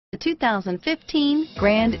The 2015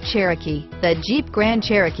 Grand Cherokee. The Jeep Grand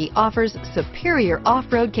Cherokee offers superior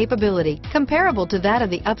off-road capability comparable to that of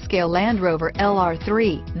the upscale Land Rover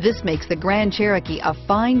LR3. This makes the Grand Cherokee a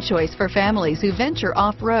fine choice for families who venture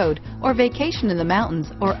off-road or vacation in the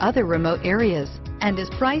mountains or other remote areas, and is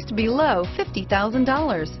priced below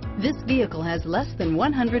 $50,000. This vehicle has less than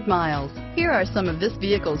 100 miles. Here are some of this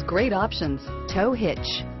vehicle's great options: tow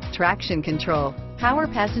hitch, traction control, power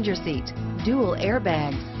passenger seat, dual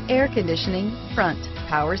airbags, air conditioning, front,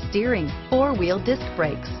 power steering, four-wheel disc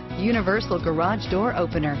brakes, universal garage door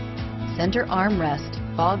opener, center armrest,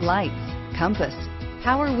 fog lights, compass,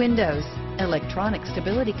 power windows, electronic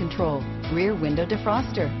stability control, rear window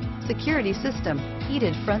defroster, security system,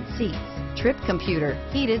 heated front seats, trip computer,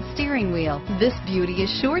 heated steering wheel. This beauty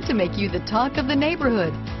is sure to make you the talk of the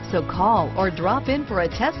neighborhood. So call or drop in for a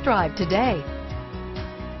test drive today.